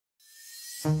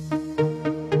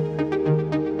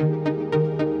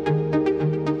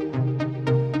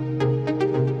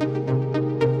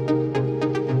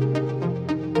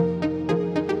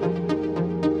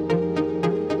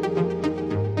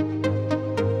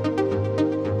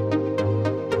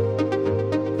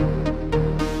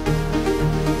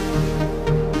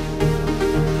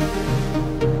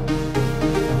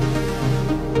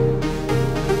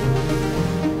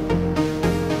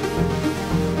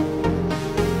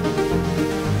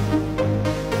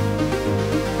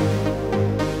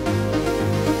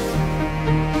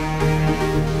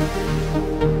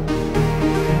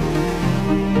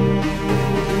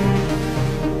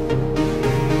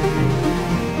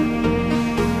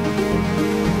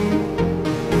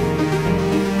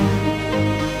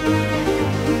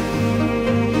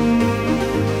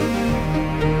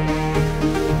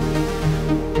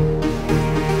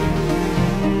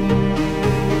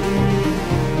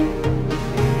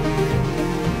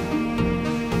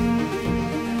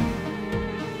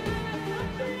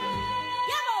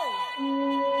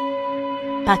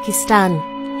Pakistan.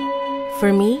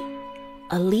 For me,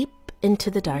 a leap into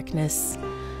the darkness,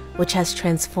 which has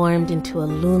transformed into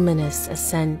a luminous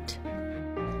ascent.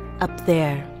 Up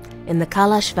there, in the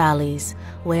Kalash valleys,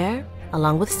 where,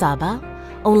 along with Saba,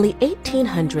 only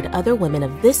 1,800 other women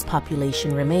of this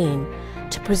population remain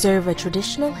to preserve a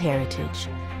traditional heritage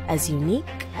as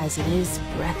unique as it is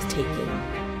breathtaking.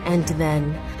 And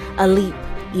then, a leap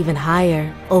even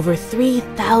higher, over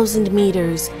 3,000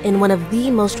 meters, in one of the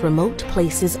most remote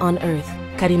places on Earth,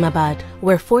 Karimabad,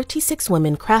 where 46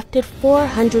 women crafted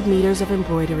 400 meters of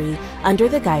embroidery under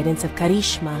the guidance of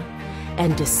Karishma.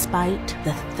 And despite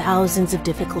the thousands of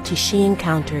difficulties she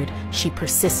encountered, she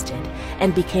persisted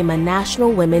and became a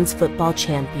national women's football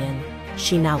champion.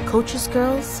 She now coaches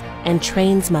girls and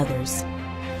trains mothers.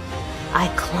 I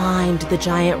climbed the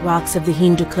giant rocks of the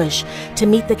Hindu Kush to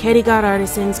meet the Karigar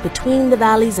artisans between the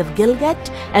valleys of Gilgit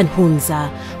and Hunza,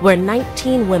 where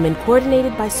 19 women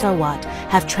coordinated by Sarwat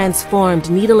have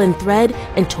transformed needle and thread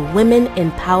into women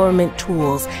empowerment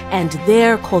tools and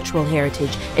their cultural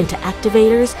heritage into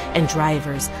activators and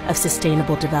drivers of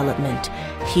sustainable development.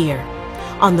 Here,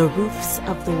 on the roofs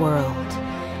of the world,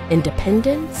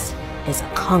 independence is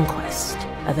a conquest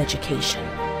of education.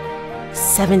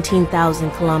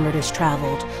 17,000 kilometers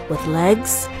traveled with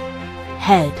legs,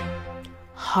 head,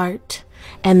 heart,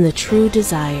 and the true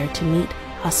desire to meet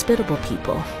hospitable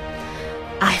people.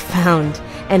 I found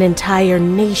an entire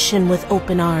nation with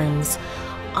open arms,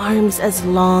 arms as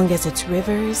long as its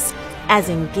rivers, as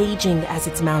engaging as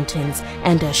its mountains,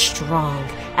 and as strong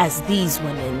as these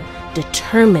women,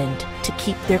 determined to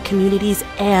keep their communities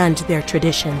and their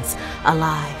traditions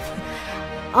alive.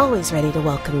 Always ready to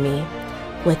welcome me,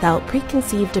 without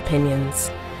preconceived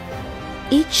opinions.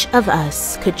 Each of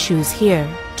us could choose here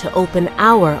to open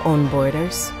our own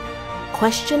borders,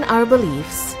 question our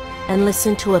beliefs, and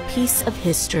listen to a piece of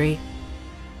history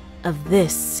of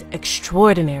this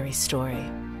extraordinary story.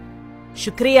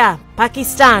 Shukriya,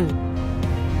 Pakistan!